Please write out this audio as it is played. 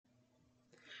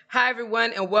Hi,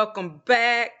 everyone, and welcome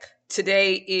back.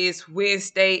 Today is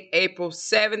Wednesday, April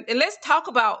 7th, and let's talk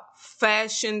about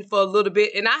fashion for a little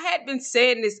bit. And I had been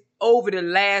saying this over the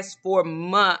last 4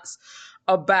 months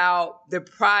about the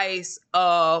price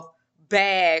of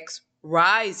bags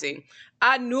rising.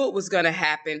 I knew it was going to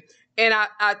happen. And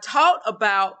I talked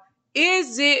about,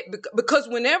 is it because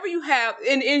whenever you have,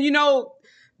 it's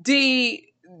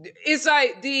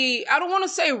like I don't want to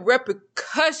say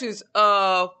repercussions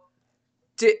of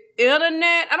the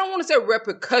internet. I don't want to say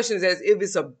repercussions as if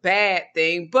it's a bad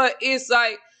thing, but it's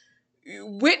like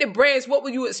with the brands, what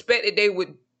would you expect that they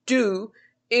would do,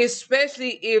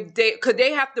 especially if because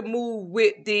they have to move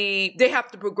with they have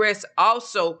to progress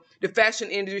also. The fashion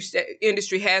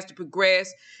industry has to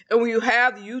progress. And when you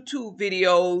have the YouTube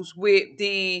videos with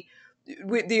the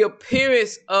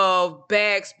appearance of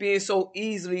bags being so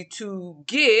easily to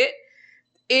get,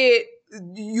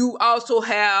 you also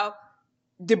have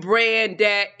the brand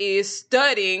that is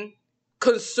studying the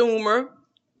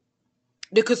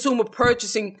consumer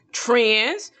purchasing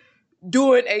trends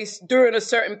during a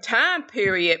certain time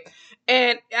period.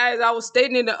 And as I was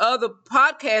stating in the other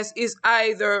podcast, is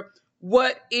either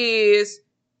it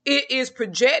is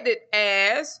projected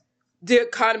as the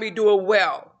economy doing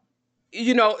well.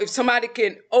 You know, if somebody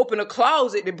can open a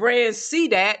closet, the brands see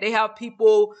that. They have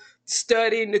people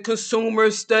studying the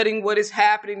consumers, studying what is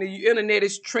happening. The internet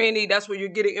is trendy. That's where you're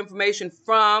getting information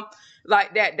from.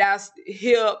 Like that. That's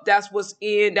hip. That's what's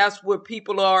in. That's where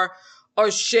people are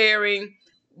sharing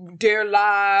their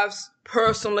lives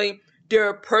personally,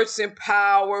 their purchasing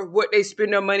power, what they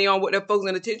spend their money on, what their focus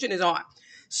and attention is on.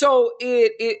 So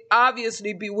it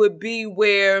obviously would be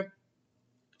where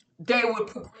they would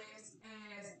progress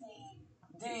as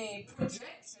the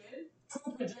projection,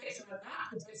 true projection or not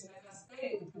projection, as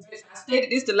I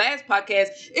stated this the last podcast,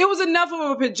 it was enough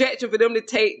of a projection for them to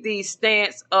take the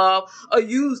stance of or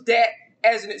use that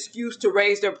as an excuse to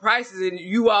raise their prices. And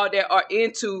you all that are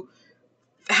into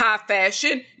high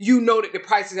fashion, you know that the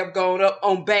prices have gone up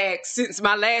on bags since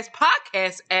my last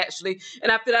podcast, actually.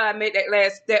 And I feel like I made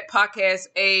that podcast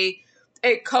a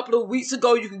couple of weeks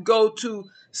ago. You can go to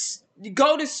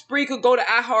Spreaker, go to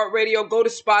iHeartRadio, go to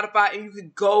Spotify, and you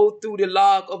can go through the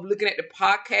log of looking at the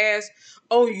podcast.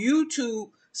 On YouTube,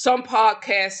 some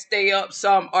podcasts stay up,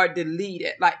 some are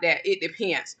deleted, like that. It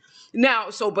depends. Now,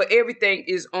 but everything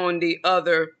is on the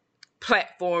other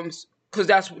platforms because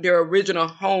that's their original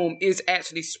home is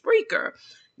actually Spreaker.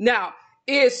 Now,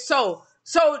 since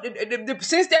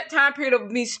that time period of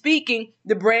me speaking,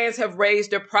 the brands have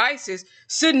raised their prices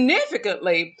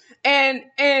significantly. And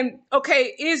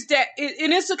okay,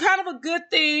 and it's a kind of a good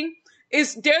thing.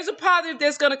 There's a positive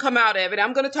that's going to come out of it.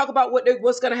 I'm going to talk about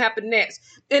what's going to happen next.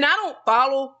 And I don't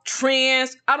follow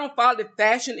trends. I don't follow the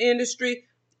fashion industry.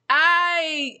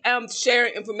 I am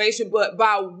sharing information, but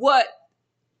by what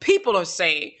people are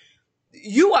saying.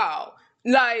 You all,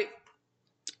 like,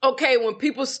 okay, when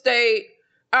people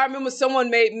I remember someone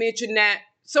made mention that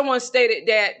someone stated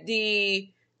that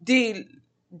the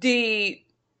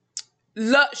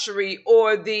luxury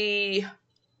or the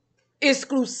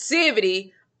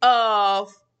exclusivity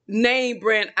of name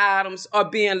brand items are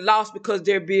being lost because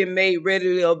they're being made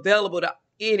readily available to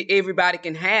everybody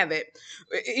can have it.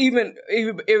 Even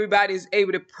everybody is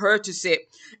able to purchase it.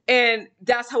 And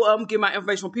that's how I'm getting my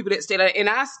information from people that state that. And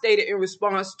I stated in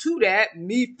response to that,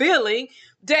 me feeling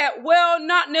that, well,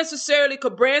 not necessarily,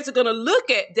 because brands are going to look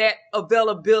at that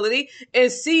availability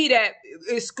and see that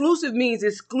exclusive means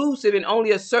exclusive and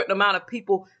only a certain amount of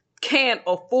people can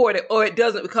afford it, or it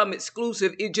doesn't become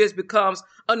exclusive. It just becomes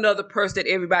another purse that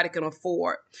everybody can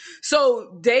afford.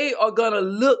 So they are going to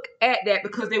look at that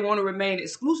because they want to remain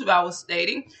exclusive, I was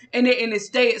stating. And to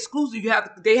stay exclusive,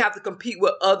 they have to compete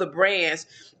with other brands.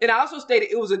 And I also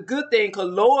stated it was a good thing because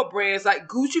lower brands like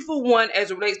Gucci, for one, as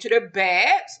it relates to their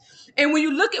bags. And when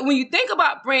you think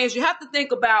about brands, you have to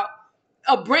think about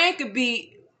a brand could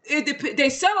be, they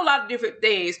sell a lot of different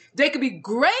things. They could be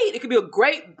great. It could be a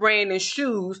great brand in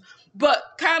shoes, but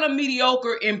kind of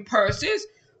mediocre in purses,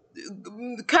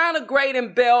 kind of great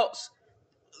in belts,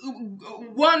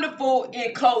 wonderful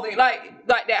in clothing. Like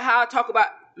that, how I talk about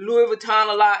Louis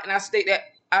Vuitton a lot, and I state that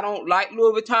I don't like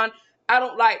Louis Vuitton.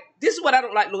 This is what I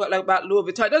don't like about Louis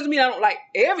Vuitton. It doesn't mean I don't like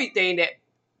everything that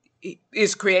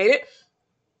is created.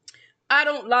 I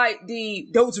don't like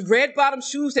those red bottom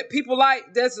shoes that people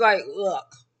like. That's like, ugh,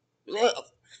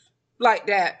 like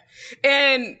that.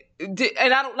 And I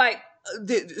don't like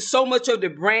so much of the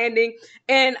branding.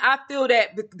 And I feel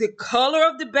that the color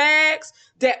of the bags,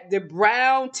 that the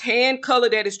brown tan color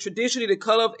that is traditionally the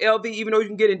color of LV, even though you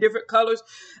can get in different colors,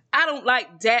 I don't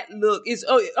like that look. It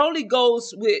only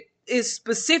goes with is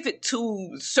specific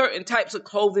to certain types of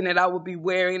clothing that I would be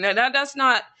wearing. And that's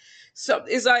not so.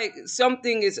 It's like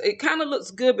something is. It kind of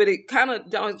looks good, but it kind of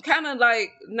don't. Kind of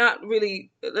like not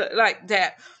really like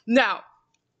that. Now,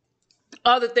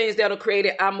 other things that are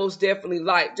created, I most definitely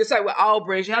like. Just like with all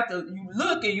brands, you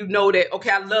look and you know that, okay,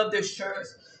 I love their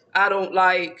shirts. I don't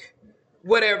like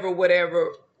whatever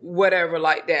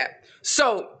like that.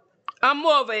 So I'm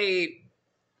more of I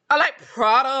like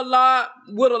Prada a lot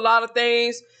with a lot of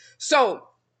things. So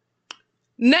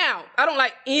now I don't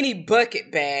like any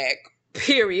bucket bag.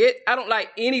 Period. I don't like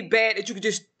any bag that you can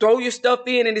just throw your stuff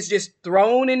in and it's just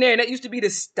thrown in there. And that used to be the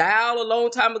style a long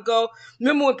time ago.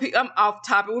 Remember when I'm off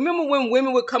topic. Remember when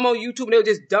women would come on YouTube and they would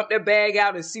just dump their bag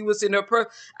out and see what's in their purse?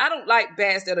 I don't like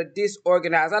bags that are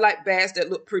disorganized. I like bags that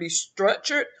look pretty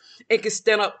structured and can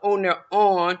stand up on their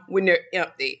own when they're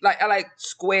empty. Like I like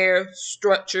square,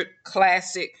 structured,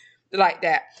 classic, like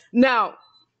that. Now,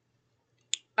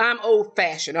 I'm old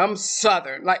fashioned. I'm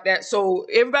Southern like that. So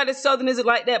everybody Southern isn't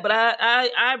like that, but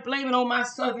I blame it on my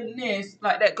Southernness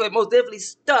like that because it most definitely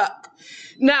stuck.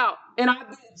 Now, and I've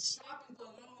been shopping for a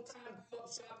long time before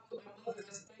shopping with my mother.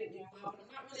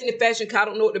 I'm not really in the fashion because I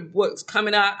don't know what's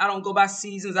coming out. I don't go by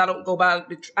seasons. I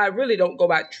really don't go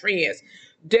by trends.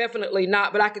 Definitely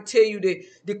not. But I can tell you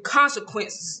the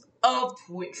consequences of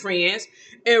trends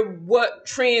and what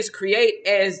trends create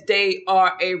as they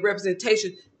are a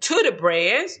representation to the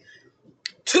brands,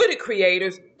 to the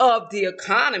creators of the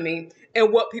economy,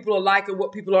 and what people are liking,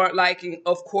 what people aren't liking,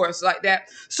 of course, like that.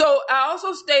 So I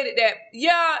also stated that,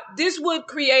 yeah, this would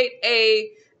create is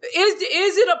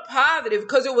it a positive?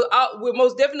 Because it would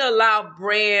most definitely allow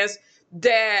brands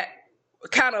that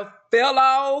kind of fell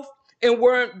off and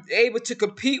weren't able to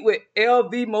compete with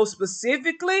LV most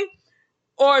specifically,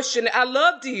 or Chanel. I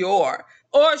love Dior,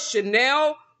 or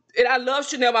Chanel, and I love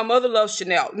Chanel. My mother loves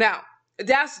Chanel. Now,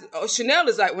 Chanel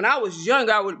is like when I was young,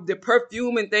 the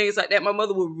perfume and things like that. My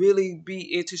mother would really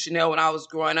be into Chanel when I was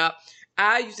growing up.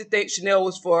 I used to think Chanel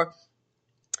was for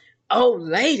old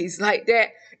ladies like that.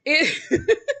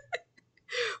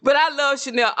 But I love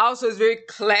Chanel. Also, it's very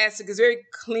classic. It's very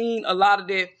clean. A lot of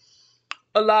the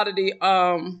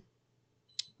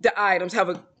items have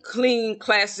a clean,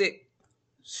 classic,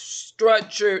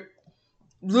 structured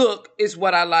look. Is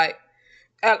what I like.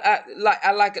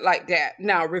 I like it like that.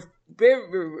 Now,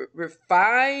 very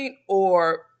refined,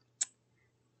 or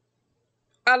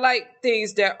I like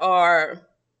things that are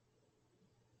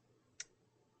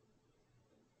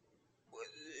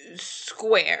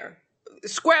square.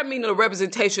 Square meaning a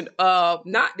representation of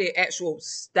not the actual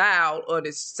style or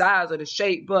the size or the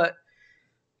shape, but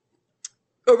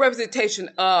a representation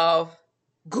of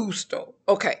gusto.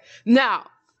 Okay, now.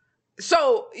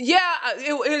 So yeah,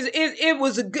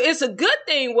 it's a good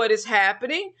thing what is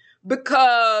happening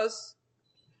because,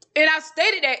 and I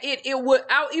stated that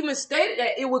I even stated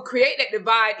that it would create that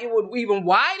divide. It would even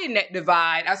widen that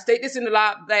divide. I stated this in the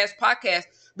last podcast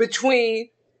between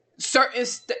certain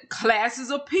classes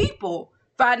of people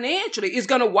financially. It's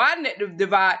going to widen that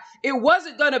divide. It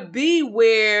wasn't going to be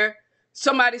where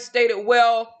somebody stated,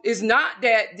 well, it's not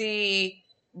that the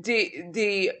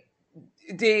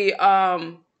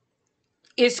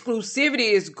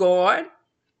exclusivity is gone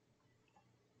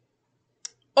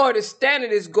or the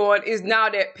standard is gone. Is now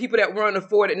that people that weren't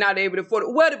afford it, now they're able to afford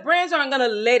it. Well, the brands aren't going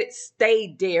to let it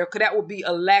stay there because that would be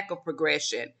a lack of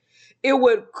progression. It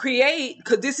would create,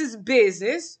 because this is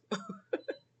business.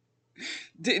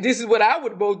 This is what I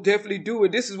would most definitely do,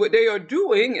 and this is what they are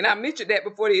doing. And I mentioned that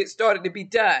before it started to be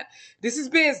done. This is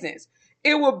business.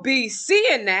 It would be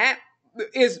seeing that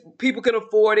is people can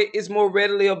afford it, is more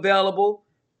readily available.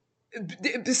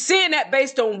 Seeing that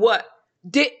based on what?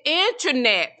 The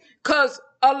internet. Because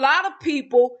a lot of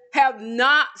people have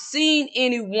not seen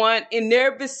anyone in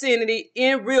their vicinity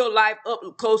in real life,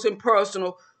 up close and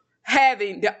personal,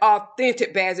 having the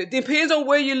authentic bags. It depends on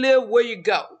where you live, where you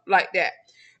go, like that.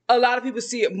 A lot of people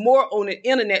see it more on the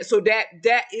internet. So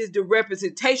that is the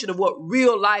representation of what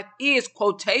real life is,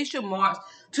 quotation marks,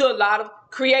 to a lot of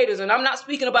creators. And I'm not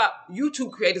speaking about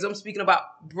YouTube creators. I'm speaking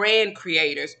about brand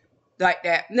creators like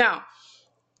that. Now,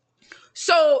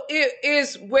 so it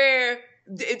is where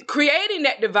creating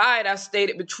that divide I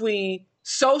stated between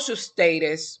social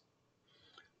status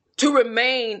to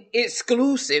remain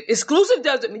exclusive. Exclusive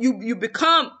doesn't, you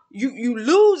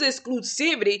lose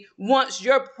exclusivity once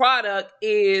your product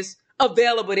is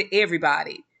available to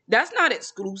everybody. That's not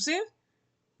exclusive.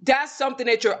 That's something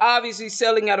that you're obviously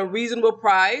selling at a reasonable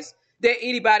price that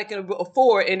anybody can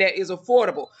afford and that is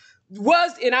affordable.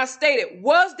 And I stated,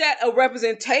 was that a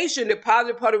representation, the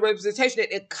positive part of representation that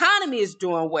the economy is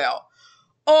doing well?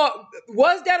 Or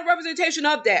was that a representation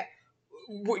of that?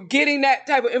 getting that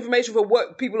type of information for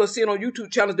what people are seeing on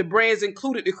YouTube channels, the brands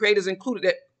included, the creators included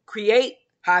that create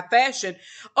high fashion,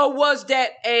 or was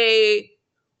that a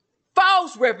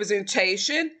false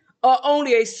representation, or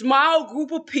only a small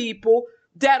group of people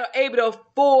that are able to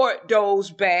afford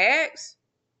those bags?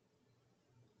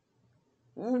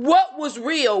 What was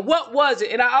real? What was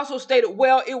it? And I also stated,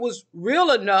 well, it was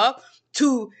real enough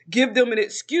to give them an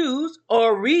excuse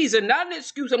or a reason, not an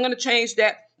excuse. I'm going to change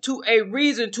that to a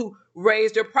reason to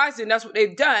raise their prices. And that's what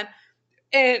they've done.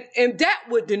 And that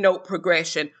would denote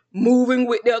progression, moving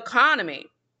with the economy,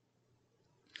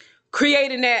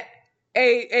 creating that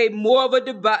a more of a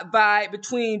divide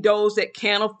between those that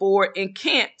can afford and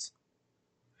can't.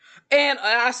 And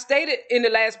I stated in the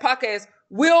last podcast,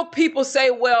 will people say,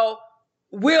 well,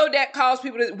 will that cause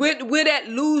people to, will that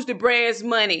lose the brand's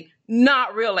money?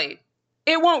 Not really.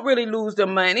 It won't really lose the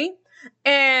money.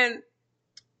 And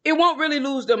it won't really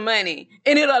lose the money.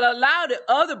 And it'll allow the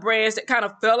other brands that kind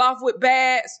of fell off with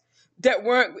bags, that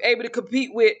weren't able to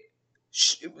compete with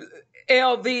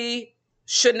LV,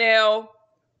 Chanel,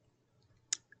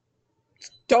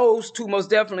 those two most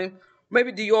definitely,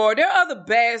 maybe Dior. There are other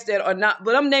bags that are not,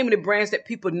 but I'm naming the brands that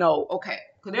people know. Okay.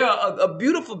 Because there are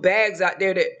beautiful bags out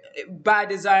there that by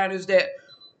designers that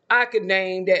I could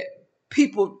name that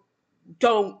people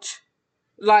don't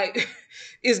like,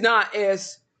 is not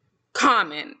as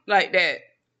common like that.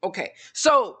 Okay.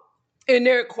 So, and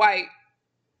they're quite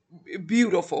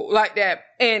beautiful like that,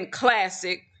 and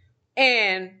classic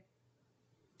and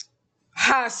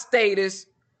high status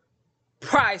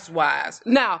price wise.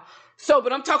 Now,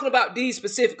 but I'm talking about these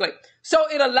specifically. So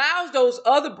it allows those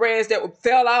other brands that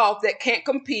fell off, that can't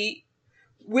compete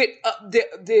with the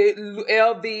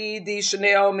LV, the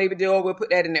Chanel, maybe Dior, we'll put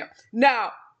that in there.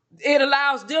 Now, it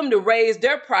allows them to raise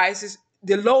their prices,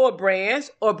 the lower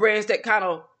brands or brands that kind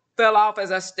of fell off,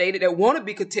 as I stated, that want to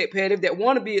be competitive, that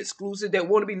want to be exclusive, that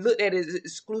want to be looked at as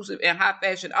exclusive and high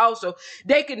fashion also.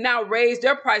 They can now raise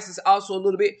their prices also a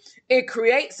little bit and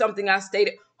create something, I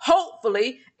stated,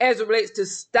 hopefully as it relates to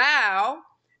style,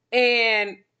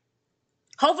 and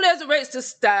hopefully as it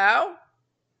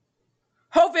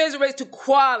relates to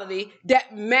quality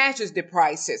that matches the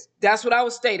prices. That's what I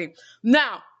was stating.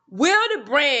 Now, will the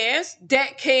brands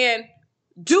that can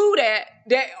do that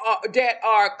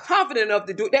are confident enough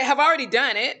to do it, that have already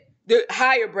done it, the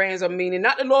higher brands, I'm meaning,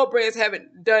 not the lower brands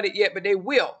haven't done it yet, but they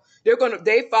will.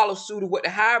 They follow suit of what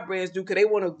the higher brands do, because they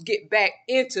want to get back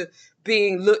into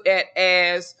being looked at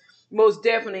as most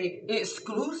definitely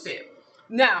exclusive.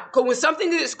 Now, because when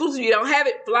something is exclusive, you don't have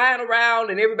it flying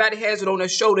around and everybody has it on their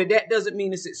shoulder. That doesn't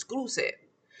mean it's exclusive.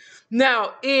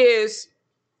 Now,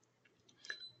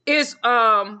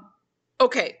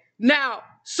 okay. Now,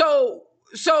 so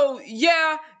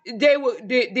yeah, they were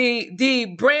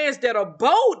the brands that are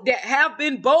bold, that have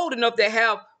been bold enough, that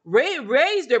have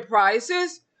raised their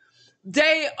prices.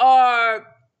 They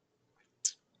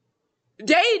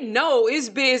know it's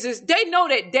business. They know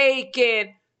that they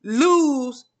can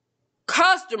lose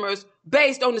customers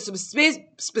based on the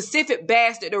specific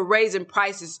bags that they're raising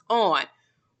prices on.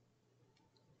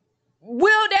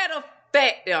 Will that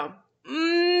affect them?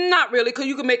 Not really, because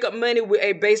you can make up money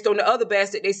based on the other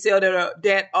bags that they sell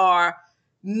that are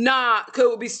not,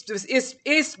 could be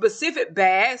it's specific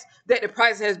bags that the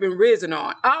price has been risen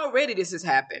on. Already this has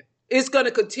happened. It's going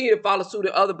to continue to follow suit,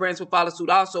 and other brands will follow suit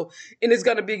also. And it's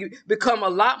going to become a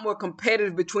lot more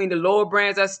competitive between the lower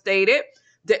brands, I stated,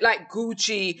 that like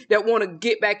Gucci, that want to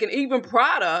get back, and even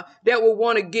Prada, that will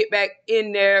want to get back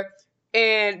in there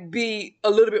and be a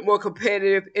little bit more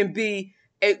competitive and be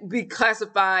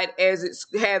classified as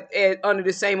under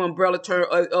the same umbrella term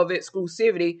of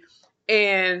exclusivity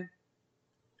and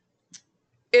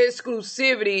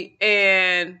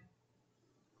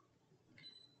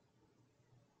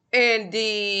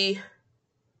the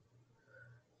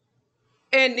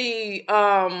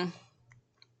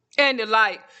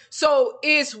like. So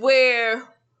it's where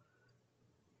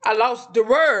I lost the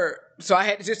word, so I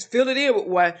had to just fill it in with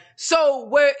one. So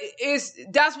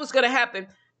that's what's going to happen.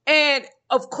 And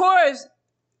of course,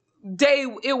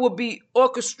 it will be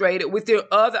orchestrated within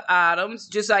other items,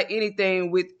 just like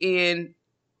anything within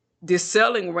the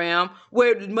selling realm,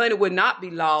 where the money would not be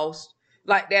lost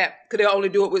like that, because they'll only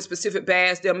do it with specific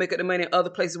bags. They'll make up the money in other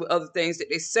places with other things that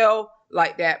they sell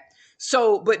like that.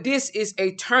 So, but this is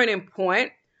a turning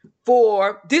point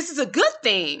this is a good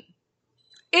thing.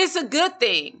 It's a good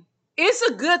thing. It's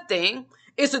a good thing.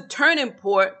 It's a turning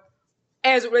point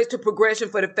as it relates to progression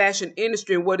for the fashion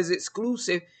industry and what is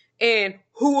exclusive and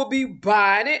who will be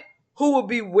buying it, who will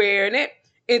be wearing it,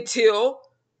 until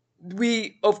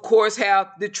we, of course,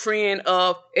 have the trend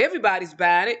of everybody's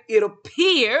buying it. It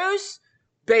appears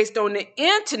based on the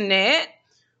internet,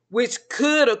 which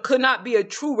could or could not be a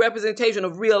true representation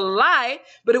of real life,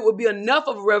 but it would be enough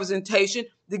of a representation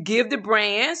to give the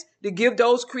brands, to give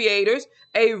those creators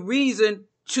a reason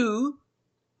to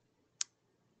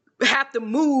have to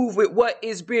move with what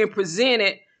is being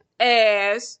presented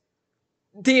as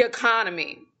the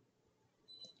economy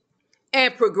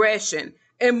and progression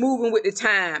and moving with the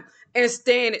time and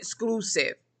staying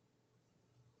exclusive.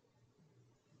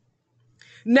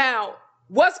 Now,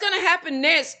 what's going to happen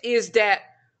next is that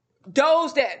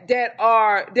those that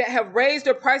have raised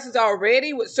their prices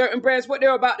already with certain brands, what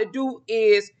they're about to do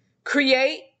is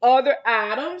create other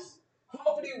items,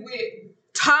 hopefully with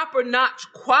top or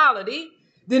notch quality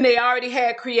than they already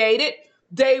had created.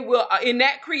 They will, in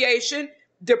that creation,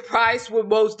 the price will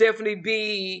most definitely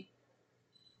be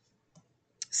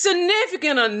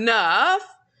significant enough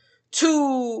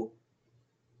to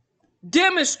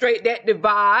demonstrate that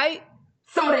divide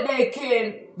so that they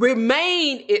can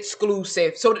remain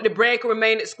exclusive, so that the brand can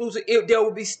remain exclusive. There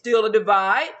will be still a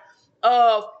divide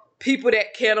of people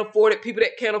that can't afford it, people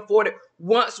that can't afford it.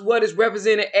 Once what is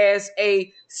represented as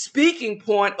a speaking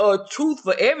point or truth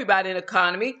for everybody in the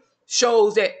economy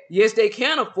shows that, yes, they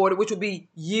can afford it, which will be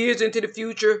years into the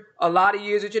future, a lot of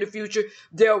years into the future,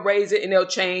 they'll raise it and they'll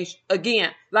change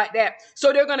again like that.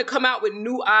 So they're going to come out with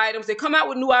new items. They come out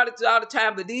with new items all the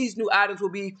time, but these new items will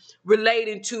be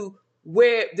relating to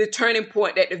where the turning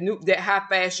point that high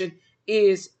fashion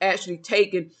is actually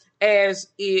taken, as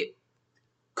it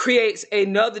creates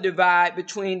another divide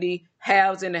between the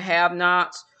haves and the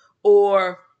have-nots,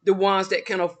 or the ones that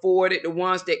can afford it, the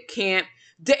ones that can't.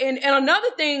 And another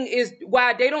thing is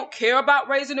why they don't care about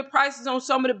raising the prices on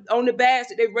on the bags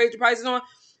that they've raised the prices on,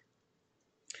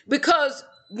 because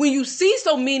when you see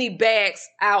so many bags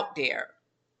out there,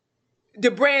 the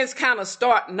brands kind of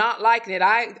start not liking it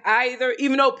either,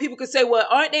 even though people could say, well,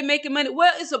 aren't they making money?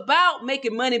 Well, it's about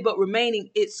making money, but remaining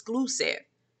exclusive.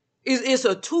 It's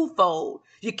a twofold.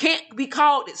 You can't be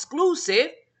called exclusive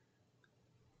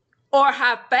or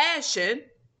high fashion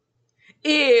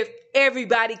if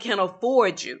everybody can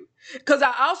afford you. Because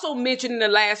I also mentioned in the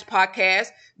last podcast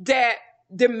that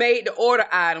the made-to-order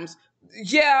items,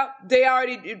 yeah, they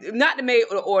already, not the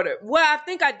made-to-order. Well, I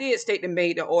think I did state the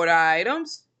made-to-order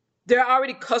items. They're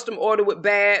already custom ordered with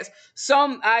bags.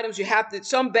 Some bags you have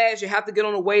to get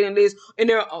on a waiting list, and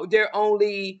they're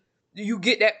only, you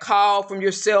get that call from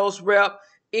your sales rep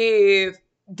if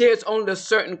there's only a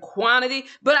certain quantity.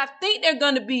 But I think they're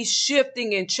going to be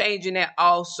shifting and changing that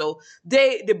also.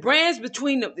 The brands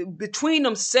between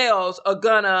themselves are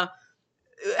going to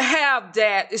have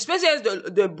that, especially as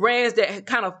the brands that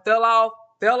kind of fell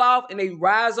off and they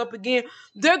rise up again.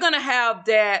 They're going to have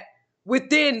that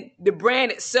within the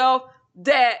brand itself,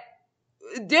 that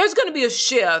there's going to be a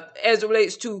shift as it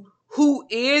relates to who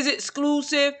is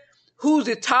exclusive, who's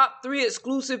the top 3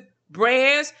 exclusive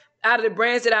brands out of the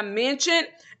brands that I mentioned.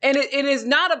 And it is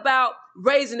not about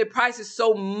raising the prices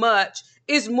so much.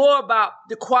 It's more about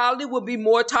the quality will be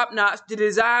more top notch. The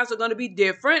designs are going to be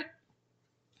different,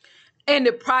 and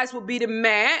the price will be the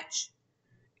match,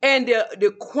 and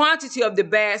the quantity of the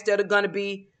bags that are going to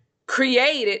be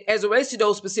created as it relates to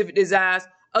those specific designs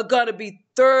are going to be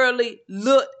thoroughly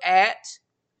looked at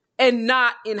and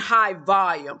not in high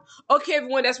volume. Okay,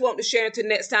 everyone, that's what I'm to share. Until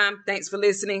next time, thanks for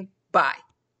listening. Bye.